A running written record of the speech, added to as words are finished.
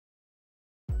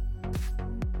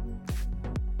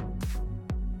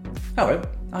Hello,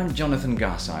 I'm Jonathan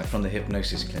Garside from the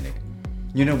Hypnosis Clinic.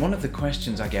 You know, one of the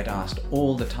questions I get asked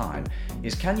all the time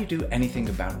is, can you do anything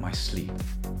about my sleep?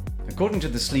 According to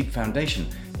the Sleep Foundation,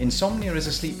 insomnia is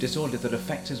a sleep disorder that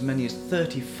affects as many as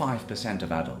 35%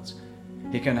 of adults.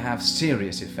 It can have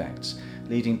serious effects,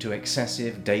 leading to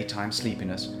excessive daytime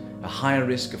sleepiness, a higher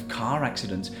risk of car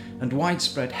accidents, and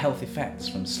widespread health effects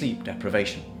from sleep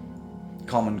deprivation.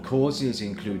 Common causes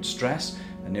include stress,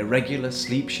 an irregular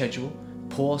sleep schedule,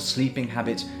 poor sleeping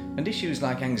habits, and issues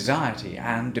like anxiety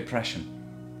and depression.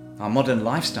 Our modern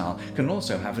lifestyle can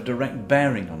also have a direct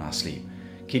bearing on our sleep,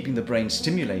 keeping the brain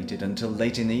stimulated until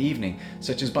late in the evening,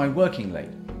 such as by working late,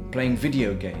 playing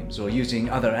video games, or using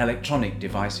other electronic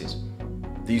devices.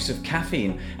 The use of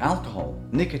caffeine, alcohol,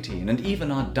 nicotine, and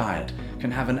even our diet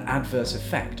can have an adverse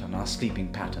effect on our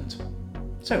sleeping patterns.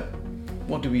 So,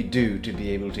 what do we do to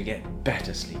be able to get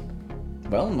better sleep?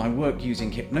 Well, my work using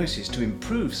hypnosis to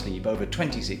improve sleep over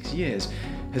 26 years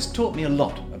has taught me a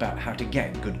lot about how to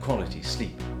get good quality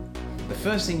sleep. The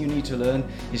first thing you need to learn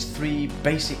is 3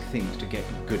 basic things to get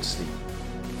good sleep.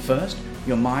 First,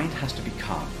 your mind has to be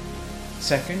calm.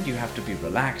 Second, you have to be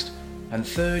relaxed. And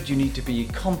third, you need to be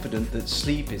confident that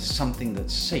sleep is something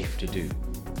that's safe to do.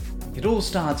 It all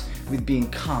starts with being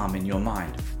calm in your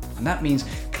mind. And that means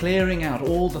clearing out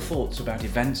all the thoughts about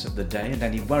events of the day and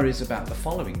any worries about the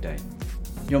following day.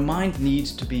 Your mind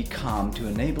needs to be calm to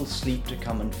enable sleep to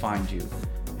come and find you.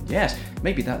 And yes,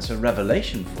 maybe that's a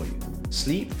revelation for you.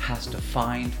 Sleep has to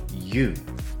find you.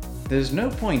 There's no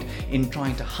point in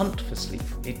trying to hunt for sleep.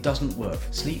 It doesn't work.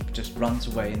 Sleep just runs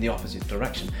away in the opposite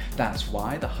direction. That's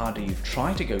why the harder you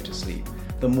try to go to sleep,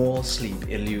 the more sleep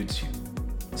eludes you.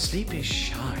 Sleep is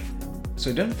shy.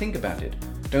 So don't think about it.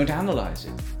 Don't analyze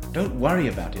it. Don't worry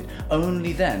about it.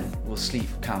 Only then will sleep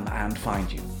come and find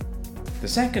you. The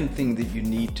second thing that you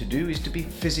need to do is to be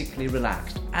physically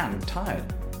relaxed and tired.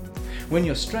 When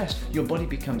you're stressed, your body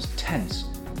becomes tense.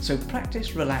 So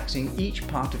practice relaxing each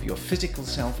part of your physical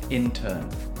self in turn.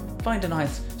 Find a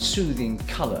nice soothing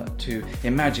colour to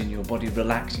imagine your body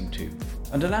relaxing to,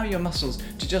 and allow your muscles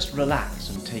to just relax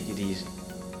and take it easy.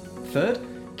 Third,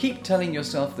 keep telling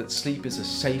yourself that sleep is a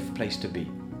safe place to be.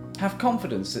 Have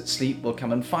confidence that sleep will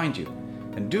come and find you,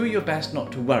 and do your best not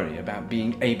to worry about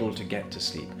being able to get to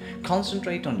sleep.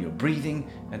 Concentrate on your breathing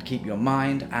and keep your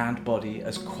mind and body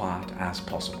as quiet as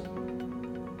possible.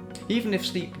 Even if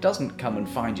sleep doesn't come and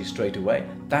find you straight away,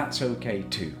 that's okay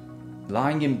too.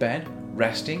 Lying in bed,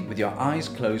 resting with your eyes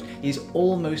closed is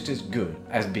almost as good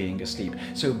as being asleep.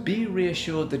 So be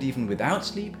reassured that even without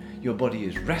sleep, your body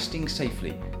is resting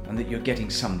safely and that you're getting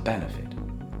some benefit.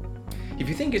 If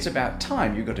you think it's about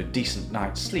time you got a decent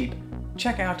night's sleep,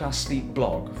 check out our sleep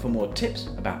blog for more tips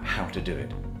about how to do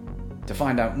it. To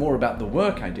find out more about the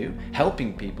work I do,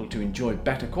 helping people to enjoy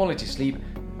better quality sleep,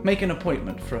 make an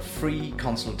appointment for a free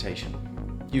consultation.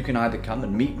 You can either come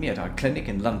and meet me at our clinic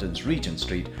in London's Regent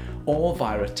Street or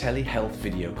via a Telehealth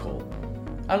video call.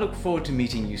 I look forward to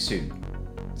meeting you soon.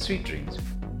 Sweet dreams.